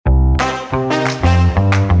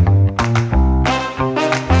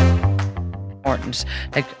important.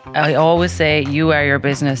 Like I always say, you are your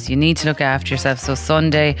business. You need to look after yourself. So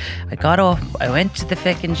Sunday, I got up, I went to the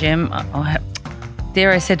feckin' gym.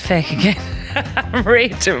 There I said feck again. I'm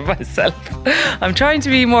raging with myself. I'm trying to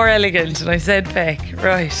be more elegant and I said feck.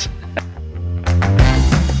 Right.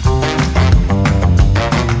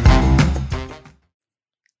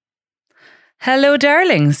 Hello,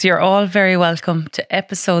 darlings. You're all very welcome to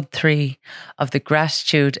episode 3 of the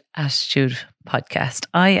Gratitude Attitude podcast.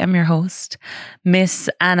 I am your host, Miss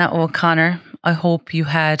Anna O'Connor. I hope you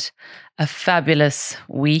had a fabulous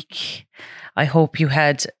week. I hope you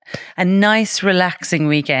had a nice, relaxing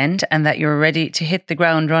weekend and that you're ready to hit the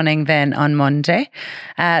ground running then on Monday.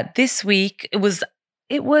 This week, it was,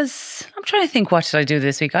 I'm trying to think, what did I do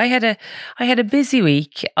this week? I had a busy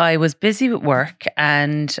week. I was busy with work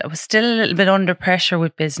and I was still a little bit under pressure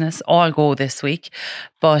with business, all go this week.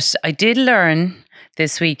 But I did learn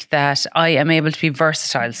this week that I am able to be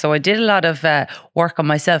versatile. So I did a lot of work on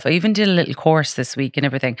myself. I even did a little course this week and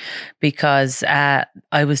everything because I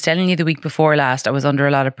was telling you the week before last, I was under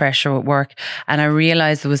a lot of pressure at work and I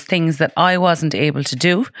realized there was things that I wasn't able to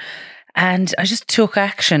do. And I just took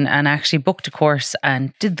action and actually booked a course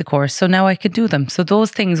and did the course. So now I could do them. So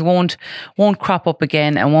those things won't crop up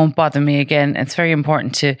again and won't bother me again. It's very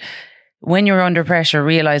important to, when you're under pressure,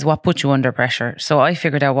 realize what put you under pressure. So I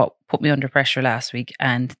figured out what put me under pressure last week.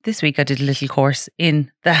 And this week I did a little course in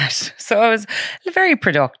that. So I was very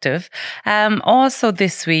productive. Also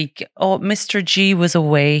this week, Mr. G was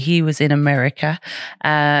away. He was in America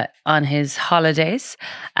on his holidays.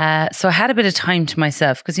 So I had a bit of time to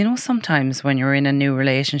myself because, sometimes when you're in a new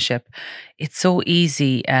relationship, it's so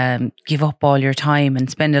easy give up all your time and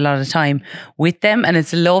spend a lot of time with them. And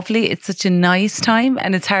it's lovely. It's such a nice time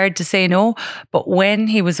and it's hard to say no. But when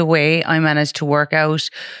he was away, I managed to work out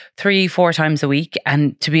 3-4 times a week.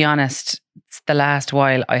 And to be honest, it's the last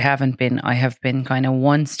while I have been kind of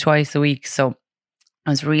once, twice a week. So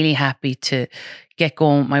I was really happy to get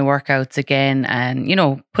going with my workouts again and,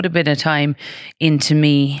 put a bit of time into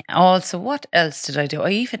me. Also, what else did I do?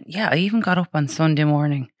 I even got up on Sunday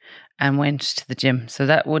morning and went to the gym. So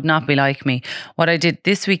that would not be like me. What I did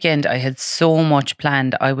this weekend, I had so much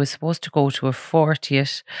planned. I was supposed to go to a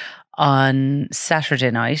 40th on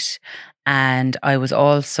Saturday night. And I was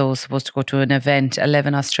also supposed to go to an event.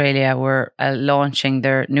 11 Australia were launching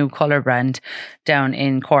their new colour brand down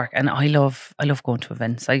in Cork. And I love going to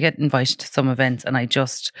events. I get invited to some events and I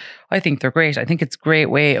think they're great. I think it's a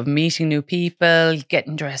great way of meeting new people,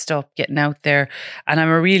 getting dressed up, getting out there. And I'm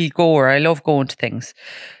a real goer. I love going to things.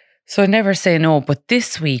 So I never say no. But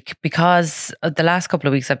this week, because the last couple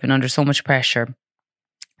of weeks I've been under so much pressure,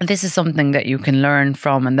 this is something that you can learn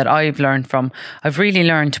from and that I've learned from. I've really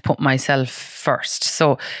learned to put myself first.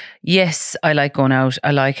 So yes, I like going out.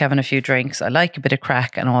 I like having a few drinks. I like a bit of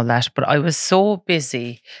crack and all that. But I was so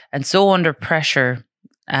busy and so under pressure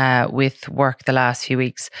with work the last few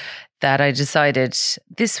weeks that I decided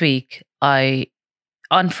this week,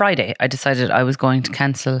 on Friday, I decided I was going to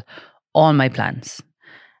cancel all my plans.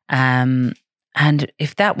 And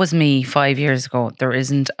if that was me 5 years ago, there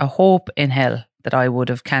isn't a hope in hell that I would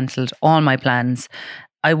have cancelled all my plans.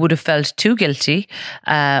 I would have felt too guilty.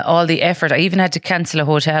 All the effort. I even had to cancel a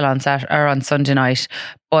hotel on Sunday night.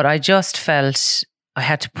 But I just felt I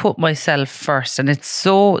had to put myself first. And it's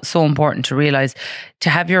so, so important to realise to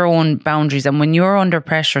have your own boundaries. And when you're under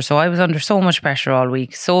pressure, so I was under so much pressure all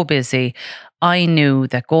week, so busy, I knew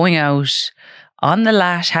that going out on the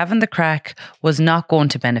lat, having the crack was not going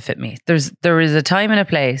to benefit me. There is a time and a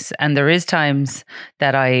place, and there is times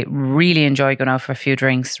that I really enjoy going out for a few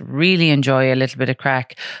drinks, really enjoy a little bit of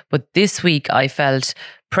crack. But this week I felt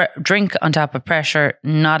drink on top of pressure,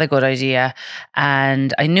 not a good idea.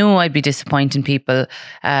 And I knew I'd be disappointing people.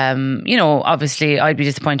 Obviously I'd be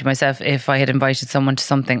disappointed myself if I had invited someone to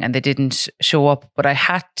something and they didn't show up, but I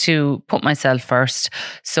had to put myself first.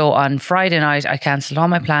 So on Friday night, I cancelled all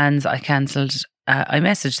my plans. I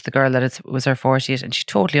messaged the girl that it was her 40th and she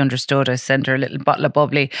totally understood. I sent her a little bottle of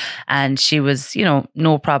bubbly and she was,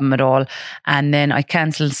 no problem at all. And then I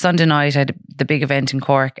cancelled Sunday night. I had the big event in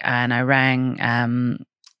Cork and I rang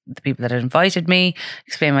the people that had invited me,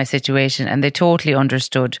 explained my situation, and they totally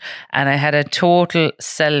understood. And I had a total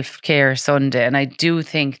self-care Sunday, and I do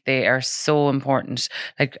think they are so important.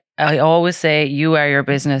 Like I always say, you are your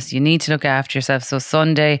business. You need to look after yourself. So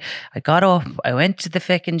Sunday, I got up, I went to the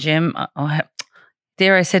feckin' gym.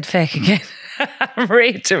 There I said feck again. I'm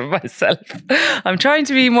raging with myself. I'm trying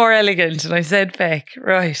to be more elegant and I said feck.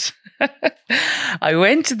 Right. I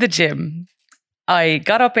went to the gym. I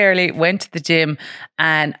got up early, went to the gym,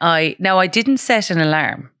 and I didn't set an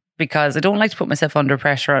alarm because I don't like to put myself under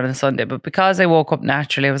pressure on a Sunday. But because I woke up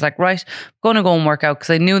naturally, I was like, right, I'm going to go and work out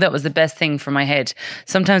because I knew that was the best thing for my head.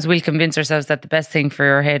 Sometimes we'll convince ourselves that the best thing for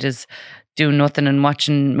your head is doing nothing and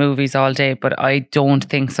watching movies all day. But I don't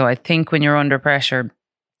think so. I think when you're under pressure,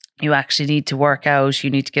 you actually need to work out,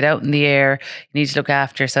 you need to get out in the air, you need to look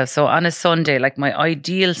after yourself. So on a Sunday, like my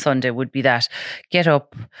ideal Sunday would be that get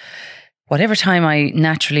up, whatever time I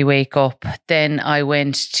naturally wake up, then I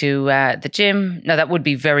went to the gym. Now that would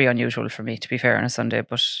be very unusual for me, to be fair, on a Sunday,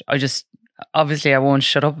 but obviously I won't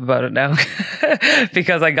shut up about it now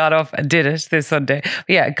because I got up and did it this Sunday. But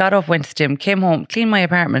yeah, got up, went to the gym, came home, cleaned my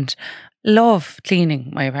apartment. Love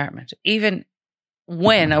cleaning my apartment. Even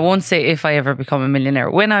when, I won't say if I ever become a millionaire,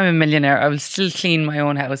 when I'm a millionaire, I will still clean my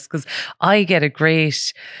own house because I get a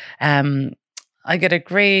great, I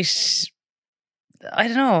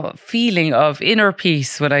don't know, feeling of inner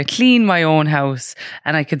peace when I clean my own house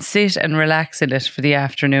and I can sit and relax in it for the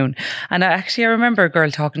afternoon. And I remember a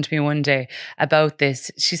girl talking to me one day about this.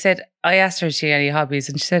 She said, I asked her if she had any hobbies,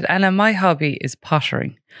 and she said, Anna, my hobby is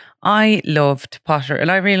pottering. I love to potter.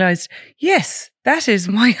 And I realized, yes, that is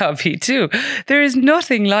my hobby too. There is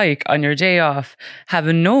nothing like on your day off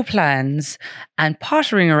having no plans and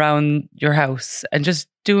pottering around your house and just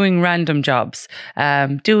doing random jobs,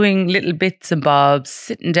 doing little bits and bobs,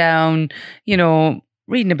 sitting down,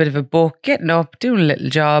 reading a bit of a book, getting up, doing a little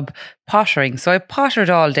job, pottering. So I pottered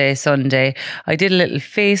all day Sunday. I did a little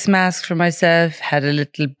face mask for myself, had a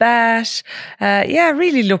little bath.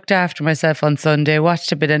 Really looked after myself on Sunday,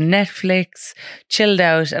 watched a bit of Netflix, chilled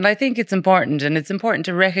out. And I think it's important. And it's important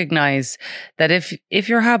to recognize that if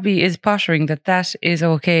your hobby is pottering, that is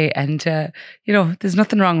okay. And, there's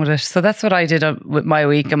nothing wrong with it. So that's what I did with my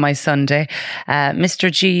week and my Sunday.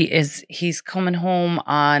 Mr. G he's coming home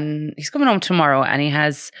tomorrow, and he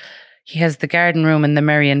has the garden room and the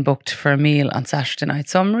Merrion booked for a meal on Saturday night.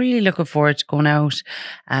 So I'm really looking forward to going out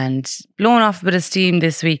and blowing off a bit of steam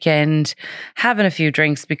this weekend, having a few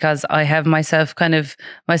drinks because I have my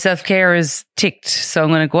self-care is ticked. So I'm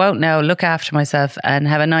going to go out now, look after myself and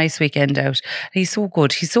have a nice weekend out. He's so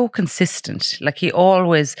good. He's so consistent. Like he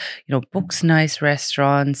always, books nice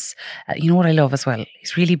restaurants. You know what I love as well?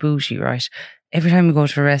 He's really bougie, right? Every time we go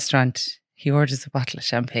to a restaurant, he orders a bottle of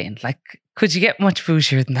champagne. Like, could you get much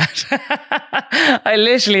bougier than that? I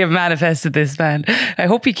literally have manifested this man. I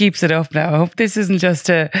hope he keeps it up now. I hope this isn't just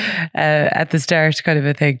at the start kind of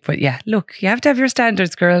a thing. But yeah, look, you have to have your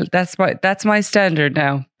standards, girl. That's my standard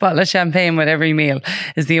now. Bottle of champagne with every meal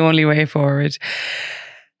is the only way forward.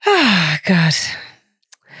 Oh, God.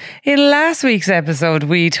 In last week's episode,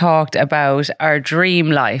 we talked about our dream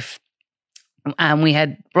life. And we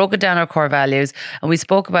had broken down our core values and we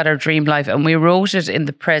spoke about our dream life and we wrote it in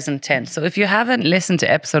the present tense. So if you haven't listened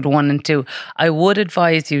to episode 1 and 2, I would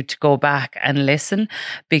advise you to go back and listen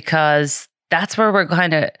because that's where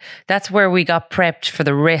we got prepped for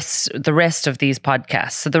the rest of these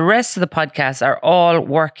podcasts. So the rest of the podcasts are all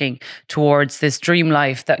working towards this dream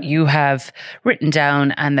life that you have written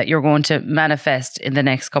down and that you're going to manifest in the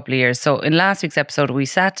next couple of years. So in last week's episode, we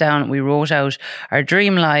sat down, we wrote out our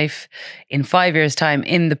dream life in 5 years' time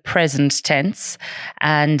in the present tense.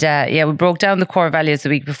 And we broke down the core values the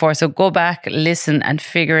week before. So go back, listen and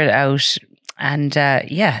figure it out. And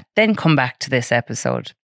then come back to this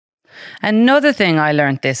episode. Another thing I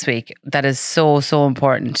learned this week that is so, so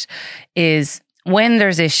important is when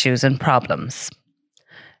there's issues and problems,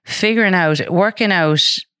 working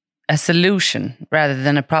out a solution rather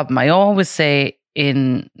than a problem. I always say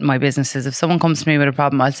in my businesses, if someone comes to me with a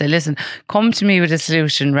problem, I'll say, listen, come to me with a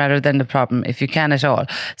solution rather than the problem, if you can at all.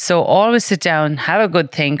 So always sit down, have a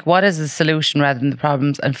good think. What is the solution rather than the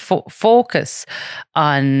problems, and focus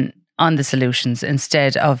on the solutions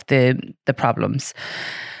instead of the problems.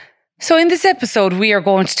 So in this episode, we are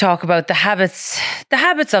going to talk about the habits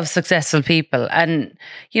of successful people. And,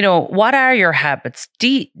 what are your habits?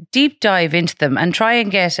 Deep dive into them and try and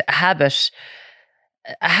get a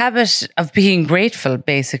habit of being grateful,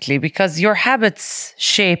 basically, because your habits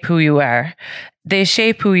shape who you are. They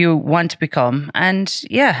shape who you want to become. And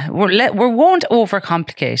we won't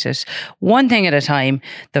overcomplicate it. One thing at a time.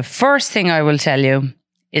 The first thing I will tell you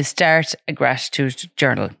is start a gratitude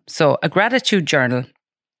journal. So a gratitude journal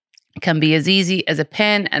can be as easy as a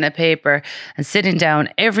pen and a paper and sitting down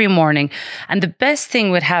every morning. And the best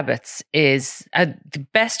thing with habits is the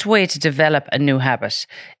best way to develop a new habit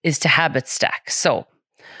is to habit stack. So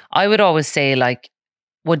I would always say,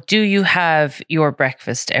 do you have your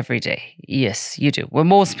breakfast every day? Yes, you do. Well,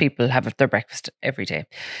 most people have their breakfast every day.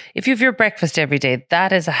 If you have your breakfast every day,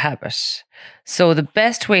 that is a habit. So the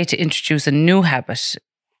best way to introduce a new habit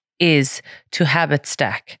is to habit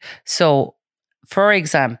stack. So for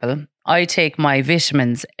example, I take my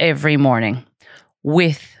vitamins every morning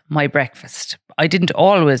with my breakfast. I didn't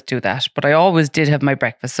always do that, but I always did have my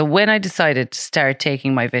breakfast. So when I decided to start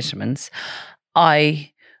taking my vitamins,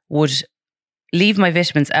 I would leave my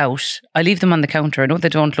vitamins out. I leave them on the counter. I know they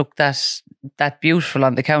don't look that beautiful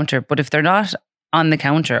on the counter, but if they're not on the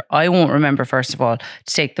counter, I won't remember, first of all,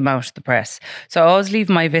 to take them out of the press. So I always leave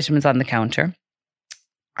my vitamins on the counter.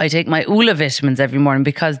 I take my Ula vitamins every morning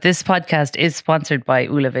because this podcast is sponsored by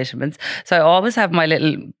Ula vitamins. So I always have my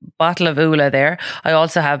little bottle of Ula there. I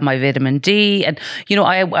also have my vitamin D. And,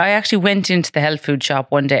 I actually went into the health food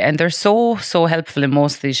shop one day, and they're so helpful in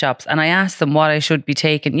most of these shops. And I asked them what I should be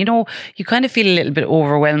taking. You kind of feel a little bit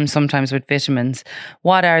overwhelmed sometimes with vitamins.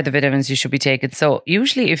 What are the vitamins you should be taking? So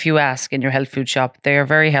usually if you ask in your health food shop, they are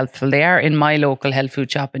very helpful. They are in my local health food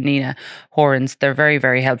shop in Nina Horan's. They're very,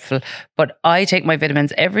 very helpful. But I take my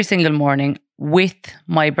vitamins every single morning with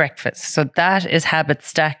my breakfast. So that is habit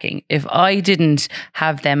stacking. If I didn't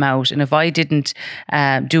have them out and if I didn't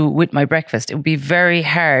do it with my breakfast, it would be very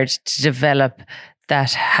hard to develop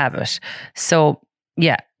that habit. So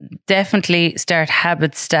yeah, definitely start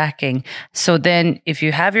habit stacking. So then if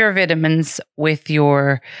you have your vitamins with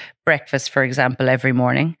your breakfast, for example, every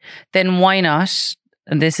morning, then why not?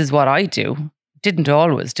 And this is what I do. Didn't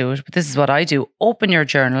always do it, but this is what I do. Open your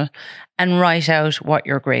journal and write out what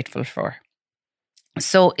you're grateful for.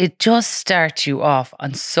 So it just starts you off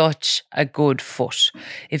on such a good foot.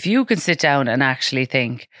 If you can sit down and actually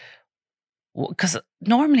think, because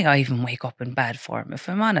normally I even wake up in bad form, if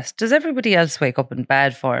I'm honest. Does everybody else wake up in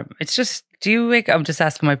bad form? It's just, do you wake up? I'm just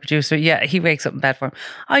asking my producer. Yeah, he wakes up in bad form.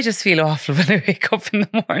 I just feel awful when I wake up in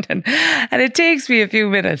the morning, and it takes me a few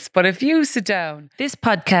minutes. But if you sit down, this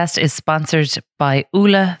podcast is sponsored by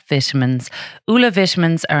Ula Vitamins. Ula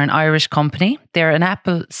Vitamins are an Irish company. They're an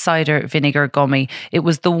apple cider vinegar gummy. It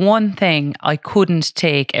was the one thing I couldn't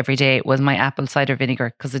take every day was my apple cider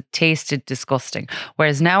vinegar because it tasted disgusting.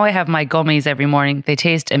 Whereas now I have my gummies every morning. They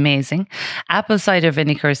taste amazing. Apple cider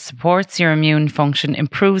vinegar supports your immune function,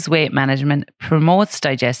 improves weight management, promotes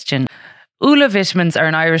digestion. Ula Vitamins are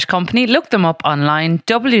an Irish company. Look them up online,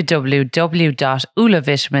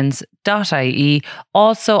 www.ulavitamins.ie.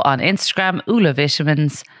 Also on Instagram, Ula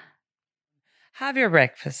Vitamins. Have your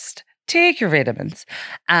breakfast, take your vitamins,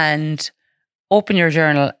 and open your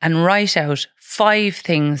journal and write out 5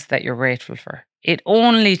 things that you're grateful for. It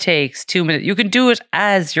only takes 2 minutes. You can do it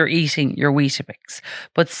as you're eating your Weetabix,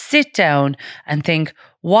 but sit down and think,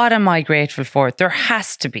 what am I grateful for? There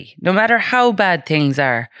has to be, no matter how bad things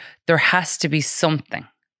are, there has to be something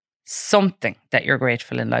that you're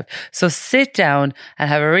grateful in life. So sit down and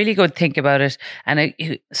have a really good think about it. And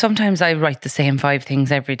sometimes I write the same 5 things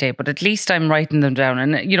every day, but at least I'm writing them down.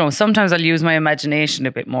 And, sometimes I'll use my imagination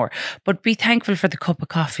a bit more, but be thankful for the cup of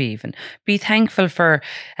coffee even. Be thankful for,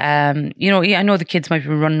 I know the kids might be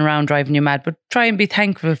running around driving you mad, but try and be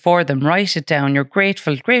thankful for them. Write it down. You're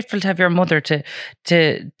grateful to have your mother to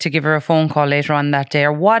give her a phone call later on that day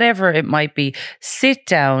or whatever it might be. Sit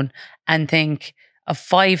down and think of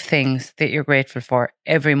 5 things that you're grateful for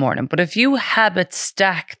every morning. But if you habit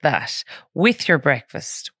stack that with your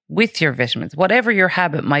breakfast, with your vitamins, whatever your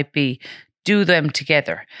habit might be, do them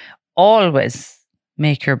together. Always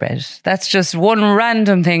make your bed. That's just one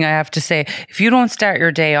random thing I have to say. If you don't start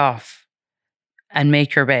your day off and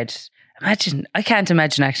make your bed, I can't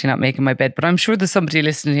imagine actually not making my bed, but I'm sure there's somebody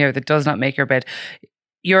listening here that does not make your bed.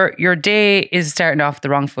 Your day is starting off the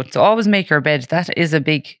wrong foot. So always make your bed. That is a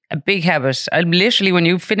big habit. I'm literally, when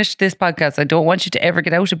you finish this podcast, I don't want you to ever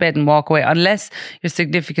get out of bed and walk away unless your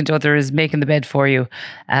significant other is making the bed for you.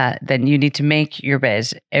 Then you need to make your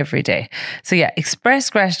bed every day. So yeah,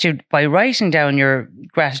 express gratitude by writing down your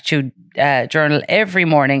gratitude journal every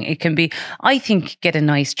morning. It can be, I think, get a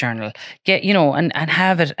nice journal, and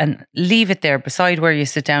have it and leave it there beside where you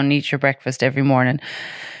sit down and eat your breakfast every morning.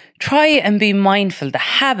 Try and be mindful, the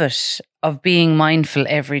habit of being mindful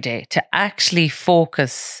every day, to actually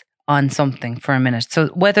focus on something for a minute. So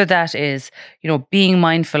whether that is, being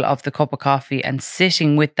mindful of the cup of coffee and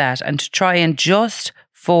sitting with that, and to try and just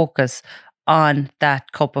focus on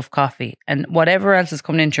that cup of coffee, and whatever else is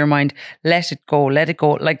coming into your mind, let it go.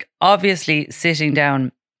 Like obviously sitting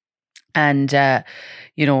down and,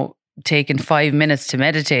 taking 5 minutes to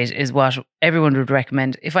meditate is what everyone would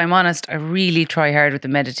recommend. If I'm honest, I really try hard with the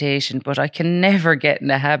meditation, but I can never get in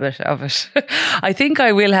the habit of it. I think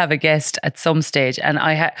I will have a guest at some stage, and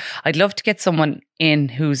I'd love to get someone in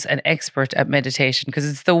who's an expert at meditation, because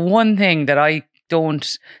it's the one thing that I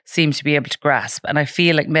don't seem to be able to grasp. And I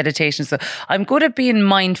feel like meditation, so I'm good at being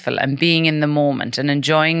mindful and being in the moment and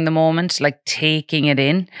enjoying the moment, like taking it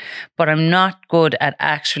in, but I'm not good at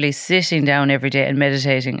actually sitting down every day and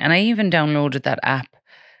meditating. And I even downloaded that app.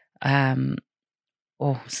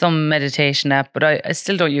 Some meditation app, but I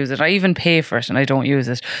still don't use it. I even pay for it and I don't use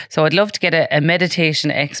it. So I'd love to get a meditation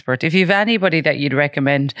expert. If you have anybody that you'd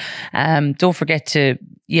recommend, don't forget to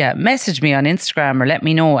message me on Instagram or let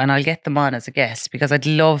me know, and I'll get them on as a guest, because I'd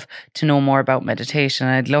love to know more about meditation.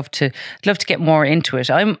 I'd love to get more into it.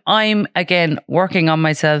 I'm again working on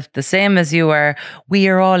myself, the same as you are. We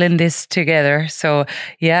are all in this together. So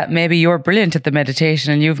yeah, maybe you're brilliant at the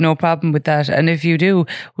meditation and you've no problem with that. And if you do,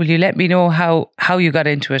 will you let me know how you got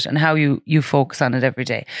into it and how you focus on it every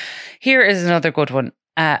day? Here is another good one.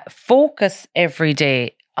 Focus every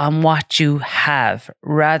day on what you have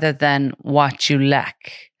rather than what you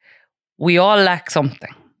lack. We all lack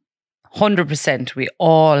something. 100%. We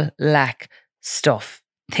all lack stuff,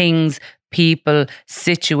 things, people,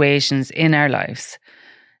 situations in our lives.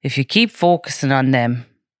 If you keep focusing on them,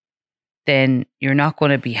 then you're not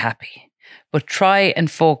going to be happy. But try and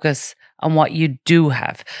focus on what you do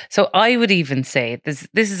have. So I would even say this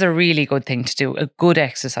is a really good thing to do, a good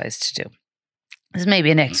exercise to do. This may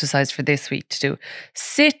be an exercise for this week to do.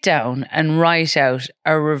 Sit down and write out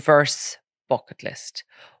a reverse bucket list.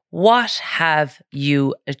 What have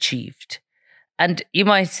you achieved? And you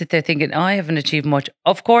might sit there thinking, I haven't achieved much.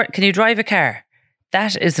 Of course, can you drive a car?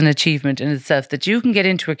 That is an achievement in itself, that you can get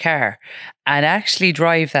into a car and actually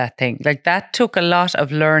drive that thing. Like, that took a lot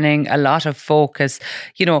of learning, a lot of focus.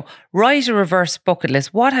 Write a reverse bucket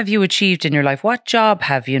list. What have you achieved in your life? What job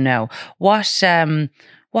have you now? What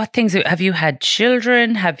things have you had?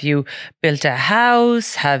 Children? Have you built a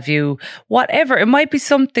house? Have you whatever? It might be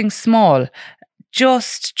something small.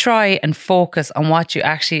 Just try and focus on what you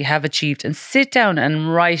actually have achieved and sit down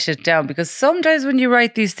and write it down, because sometimes when you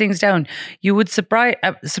write these things down, you would surprise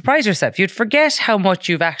yourself. You'd forget how much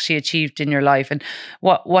you've actually achieved in your life and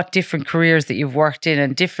what different careers that you've worked in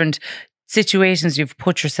and different situations you've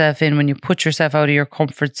put yourself in when you put yourself out of your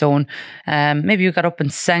comfort zone. Maybe you got up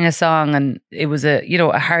and sang a song and it was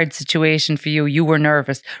a hard situation for you. You were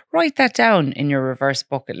nervous. Write that down in your reverse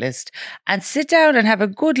bucket list and sit down and have a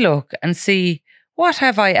good look and see, what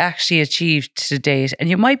have I actually achieved to date? And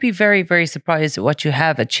you might be very, very surprised at what you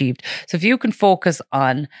have achieved. So if you can focus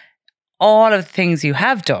on all of the things you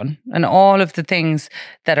have done and all of the things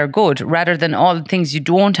that are good, rather than all the things you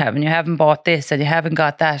don't have, and you haven't bought this and you haven't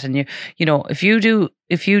got that, and if you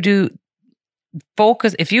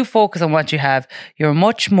focus on what you have, you're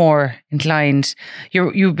much more inclined,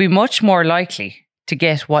 you'll be much more likely to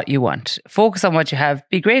get what you want. Focus on what you have,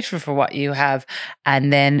 be grateful for what you have,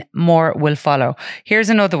 and then more will follow. Here's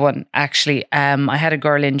another one, actually. I had a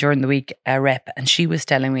girl in during the week, a rep, and she was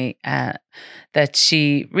telling me that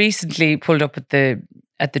she recently pulled up at the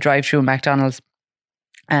drive-thru at McDonald's,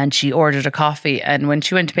 and she ordered a coffee, and when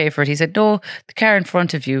she went to pay for it, he said, no, the car in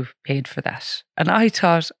front of you paid for that. And I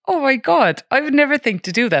thought, oh my God, I would never think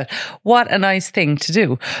to do that. What a nice thing to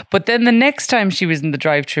do. But then the next time she was in the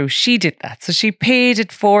drive-thru, she did that. So she paid it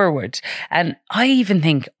forward. And I even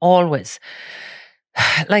think always,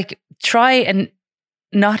 like, try and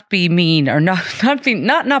not be mean, or not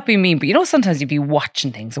be mean, but sometimes you'd be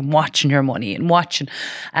watching things and watching your money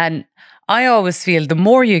and I always feel the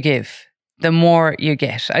more you give, the more you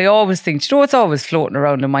get. I always think, what's always floating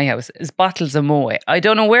around in my house is bottles of Moe. I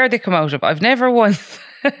don't know where they come out of. I've never once...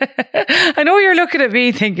 I know you're looking at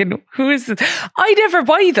me thinking, who is this? I never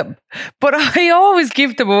buy them, but I always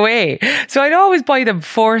give them away. So I'd always buy them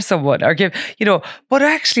for someone or give, but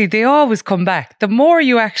actually they always come back. The more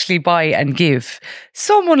you actually buy and give,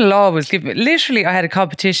 someone will always give me. Literally, I had a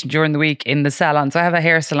competition during the week in the salon. So I have a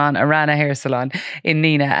hair salon. I ran a hair salon in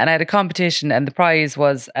Nina, and I had a competition, and the prize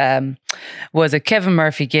was a Kevin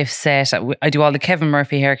Murphy gift set. I do all the Kevin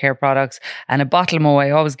Murphy hair care products and a bottle of Moe.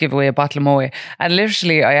 I always give away a bottle of Moe. And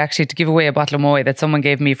literally, I actually had to give away a bottle of Moe that someone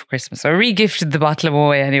gave me for Christmas. So I re-gifted the bottle of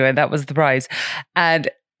Moe anyway. That was the prize. And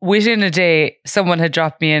within a day, someone had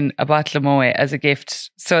dropped me in a bottle of Moe as a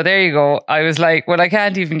gift. So there you go. I was like, well, I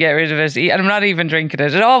can't even get rid of it. And I'm not even drinking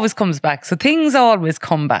it. It always comes back. So things always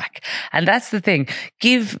come back. And that's the thing.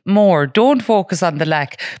 Give more. Don't focus on the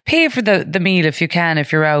lack. Pay for the meal if you can,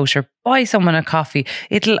 if you're out, or buy someone a coffee.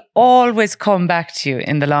 It'll always come back to you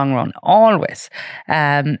in the long run. Always.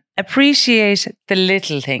 Appreciate the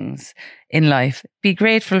little things. in life, be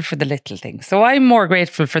grateful for the little things. So I'm more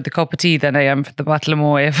grateful for the cup of tea than I am for the bottle of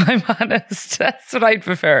Moe, if I'm honest. That's what I'd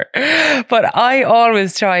prefer. But I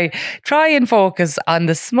always try and focus on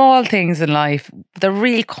the small things in life, the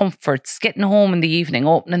real comforts, getting home in the evening,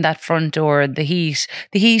 opening that front door, the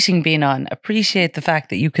heating being on. Appreciate the fact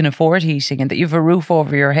that you can afford heating and that you have a roof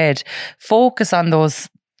over your head. Focus on those.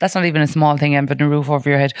 That's not even a small thing, having a roof over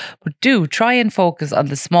your head. But do try and focus on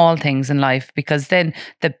the small things in life, because then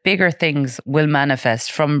the bigger things will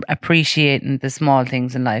manifest from appreciating the small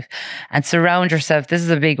things in life. And surround yourself, this is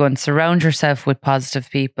a big one, surround yourself with positive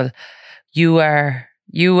people. You are,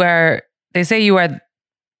 they say you are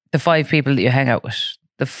the 5 people that you hang out with.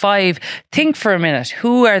 Think for a minute,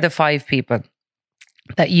 who are the 5 people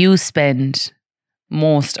that you spend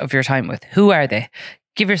most of your time with? Who are they?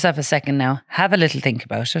 Give yourself a second now. Have a little think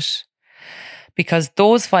about it. Because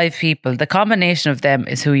those 5 people, the combination of them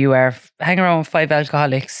is who you are. Hang around with 5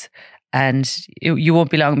 alcoholics and you won't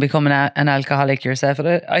be long becoming an alcoholic yourself.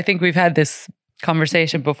 And I think we've had this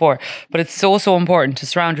conversation before, but it's so important to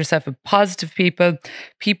surround yourself with positive people,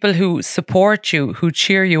 people who support you, who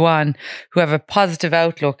cheer you on, who have a positive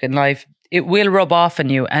outlook in life. It will rub off on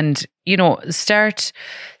you, and start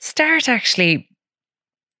actually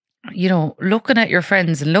looking at your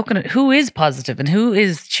friends and looking at who is positive and who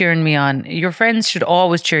is cheering me on. Your friends should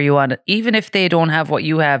always cheer you on, even if they don't have what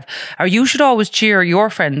you have. Or you should always cheer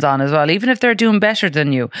your friends on as well, even if they're doing better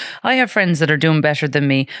than you. I have friends that are doing better than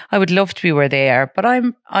me. I would love to be where they are, but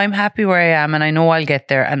I'm happy where I am, and I know I'll get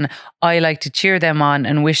there. And I like to cheer them on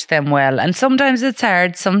and wish them well. And sometimes it's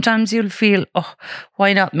hard. Sometimes you'll feel, oh,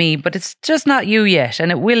 why not me? But it's just not you yet,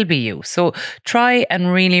 and it will be you. So try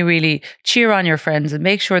and really, really cheer on your friends and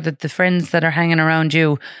make sure that the friends that are hanging around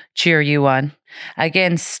you cheer you on.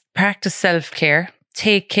 Again, practice self-care.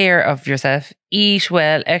 Take care of yourself. Eat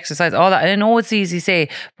well, exercise, all that. I know it's easy to say,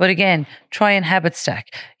 but again, try and habit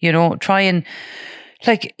stack. Try and,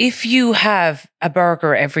 like, if you have a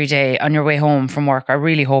burger every day on your way home from work, I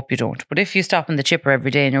really hope you don't. But if you stop in the chipper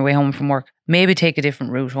every day on your way home from work, maybe take a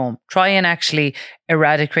different route home. Try and actually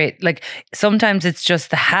eradicate. Like, sometimes it's just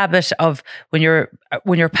the habit of when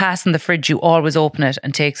you're passing the fridge, you always open it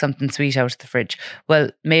and take something sweet out of the fridge. Well,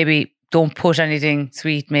 maybe don't put anything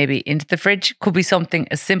sweet maybe into the fridge. Could be something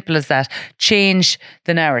as simple as that. Change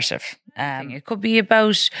the narrative. It could be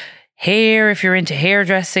about hair, if you're into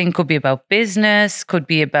hairdressing, could be about business, could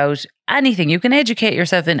be about anything. You can educate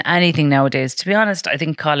yourself in anything nowadays. To be honest, I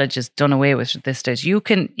think college is done away with at this stage. You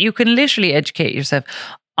can literally educate yourself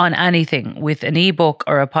on anything with an ebook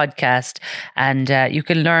or a podcast, and you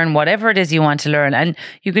can learn whatever it is you want to learn. And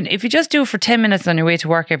you can, if you just do it for 10 minutes on your way to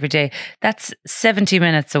work every day, that's 70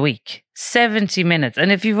 minutes a week. 70 minutes.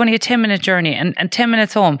 And if you've only a 10-minute journey and 10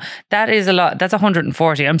 minutes home, that is a lot. That's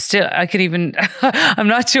 140. I'm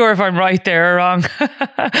not sure if I'm right there or wrong.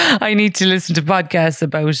 I need to listen to podcasts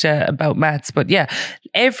about maths. But yeah,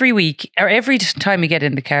 every week or every time you get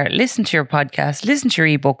in the car, listen to your podcast, listen to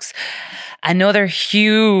your ebooks. Another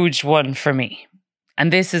huge one for me,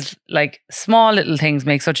 and this is like small little things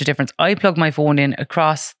make such a difference. I plug my phone in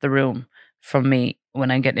across the room from me when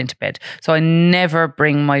I'm getting into bed. So I never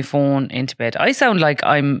bring my phone into bed. I sound like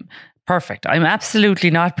I'm perfect. I'm absolutely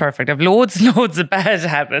not perfect. I've loads and loads of bad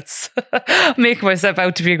habits. Make myself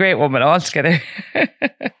out to be a great woman altogether.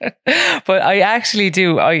 But I actually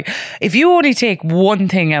do. If you only take one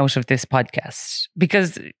thing out of this podcast,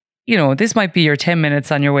 because this might be your 10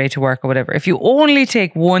 minutes on your way to work or whatever. If you only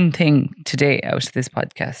take one thing today out of this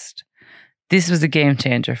podcast, this was a game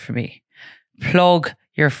changer for me. Plug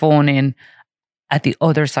your phone in at the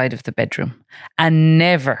other side of the bedroom and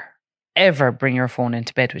never, ever bring your phone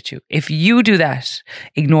into bed with you. If you do that,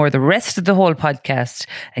 ignore the rest of the whole podcast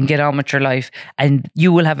and get on with your life, and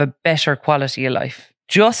you will have a better quality of life.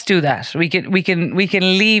 Just do that. We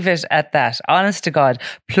can leave it at that. Honest to God,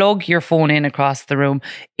 plug your phone in across the room.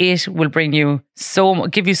 It will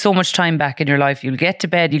give you so much time back in your life. You'll get to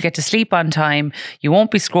bed. You'll get to sleep on time. You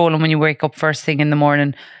won't be scrolling when you wake up first thing in the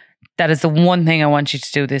morning. That is the one thing I want you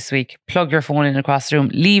to do this week. Plug your phone in across the room.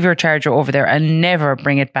 Leave your charger over there and never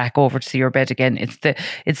bring it back over to your bed again.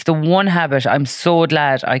 It's the one habit I'm so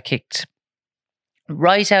glad I kicked.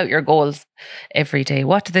 Write out your goals every day.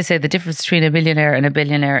 What do they say? The difference between a millionaire and a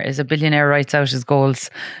billionaire is a billionaire writes out his goals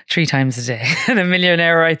 3 times a day and a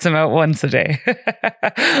millionaire writes them out once a day.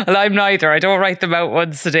 Well, I'm neither. I don't write them out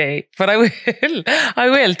once a day, but I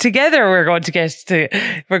will. Together we're going to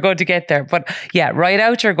get there. But yeah, write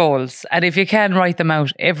out your goals. And if you can, write them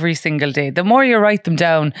out every single day. The more you write them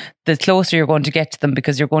down, the closer you're going to get to them,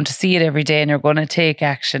 because you're going to see it every day and you're going to take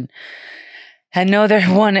action. Another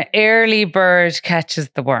one, early bird catches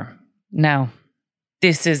the worm. Now,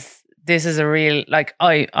 this is this is a real, like,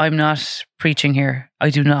 I'm not preaching here. I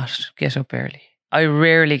do not get up early. I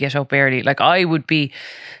rarely get up early. Like, I would be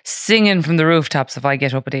singing from the rooftops if I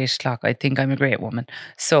get up at 8 o'clock. I think I'm a great woman.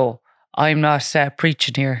 So I'm not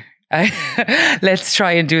preaching here. Let's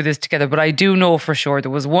try and do this together. But I do know for sure there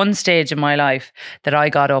was one stage in my life that I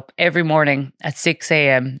got up every morning at 6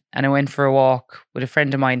 a.m. and I went for a walk with a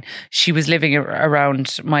friend of mine. She was living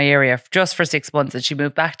around my area just for 6 months, and she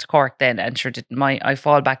moved back to Cork then. And sure, I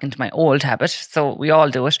fall back into my old habit. So we all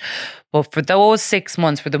do it. But for those 6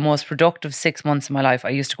 months were the most productive 6 months of my life.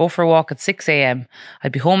 I used to go for a walk at 6 a.m.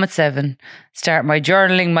 I'd be home at 7, start my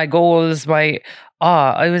journaling, my goals,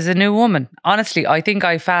 I was a new woman. Honestly, I think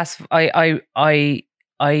I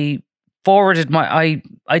forwarded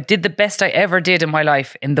I did the best I ever did in my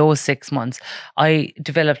life in those 6 months. I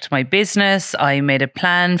developed my business. I made a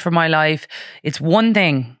plan for my life. It's one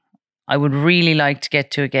thing I would really like to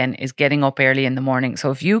get to again is getting up early in the morning.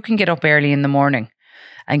 So if you can get up early in the morning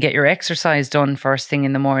and get your exercise done first thing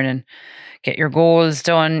in the morning, get your goals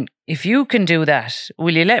done. If you can do that,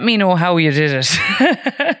 will you let me know how you did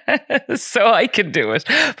it? So I can do it.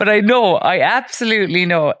 But I absolutely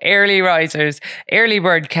know early risers, early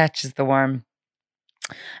bird catches the worm.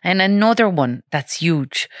 And another one that's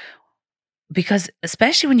huge, because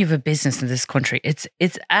especially when you have a business in this country, it's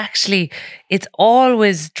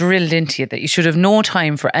always drilled into you that you should have no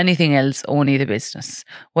time for anything else, only the business.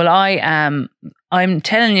 Well, I'm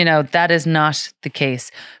telling you now, that is not the case.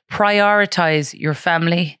 Prioritize your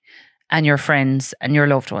family and your friends and your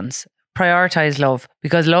loved ones. Prioritize love,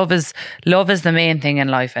 because love is the main thing in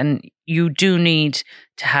life, and you do need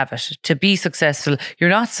to have it to be successful. You're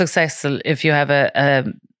not successful if you have a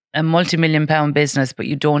multi-million-pound business, but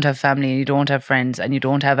you don't have family and you don't have friends and you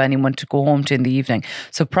don't have anyone to go home to in the evening.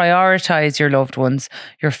 So prioritize your loved ones,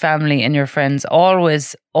 your family and your friends.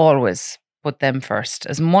 Always, always put them first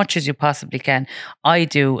as much as you possibly can. I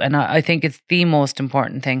do. And I think it's the most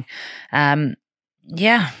important thing.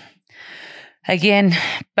 Again,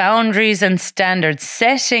 boundaries and standards,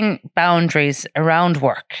 setting boundaries around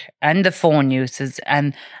work and the phone uses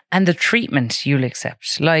and the treatment you'll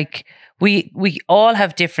accept. Like, we all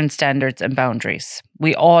have different standards and boundaries.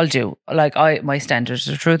 We all do. Like, my standards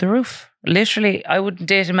are through the roof. Literally, I wouldn't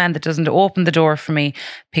date a man that doesn't open the door for me,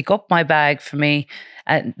 pick up my bag for me.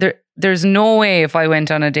 And there's no way if I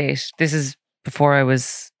went on a date, this is before I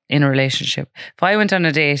was in a relationship, if I went on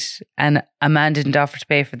a date and a man didn't offer to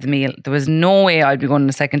pay for the meal, there was no way I'd be going on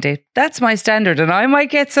a second date. That's my standard, and I might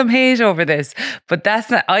get some hate over this, but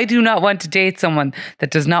I do not want to date someone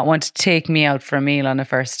that does not want to take me out for a meal on a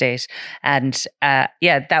first date. And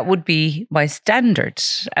that would be my standard.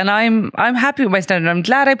 And I'm happy with my standard. I'm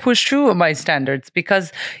glad I pushed through with my standards,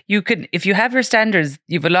 because if you have your standards,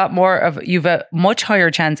 you've a much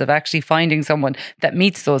higher chance of actually finding someone that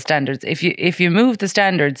meets those standards. If you move the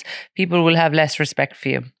standards, people will have less respect for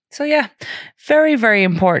you. So yeah, very, very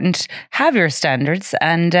important. Have your standards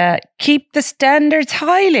and keep the standards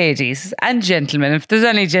high, ladies and gentlemen. If there's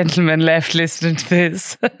any gentlemen left listening to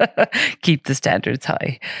this, keep the standards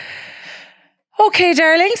high. Okay,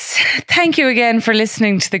 darlings, thank you again for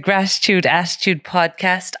listening to the Gratitude Attitude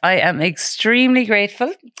podcast. I am extremely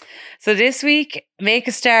grateful. So this week, make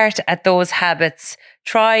a start at those habits.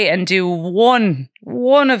 Try and do one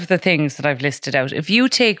of the things that I've listed out. If you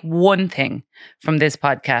take one thing from this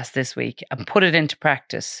podcast this week and put it into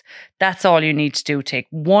practice, that's all you need to do. Take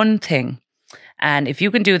one thing. And if you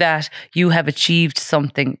can do that, you have achieved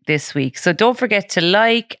something this week. So don't forget to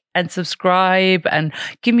like and subscribe and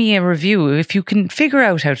give me a review. If you can figure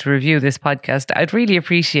out how to review this podcast, I'd really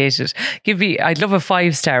appreciate it. I'd love a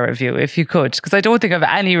 5-star review if you could, because I don't think I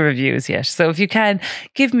have any reviews yet. So if you can,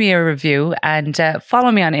 give me a review and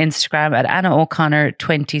follow me on Instagram at Anna O'Connor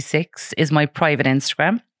 26 is my private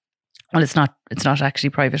Instagram. Well, it's not actually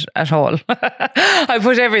private at all. I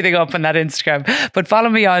put everything up on that Instagram. But follow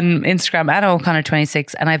me on Instagram, Anna O'Connor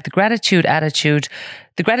 26, and I have the Gratitude Attitude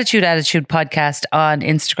podcast on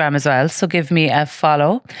Instagram as well. So give me a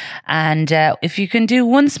follow. And if you can do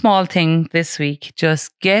one small thing this week,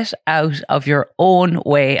 just get out of your own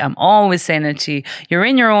way. I'm always saying it to you. You're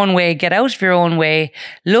in your own way. Get out of your own way.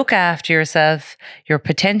 Look after yourself. Your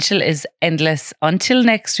potential is endless. Until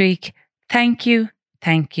next week, thank you.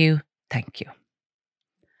 Thank you. Thank you.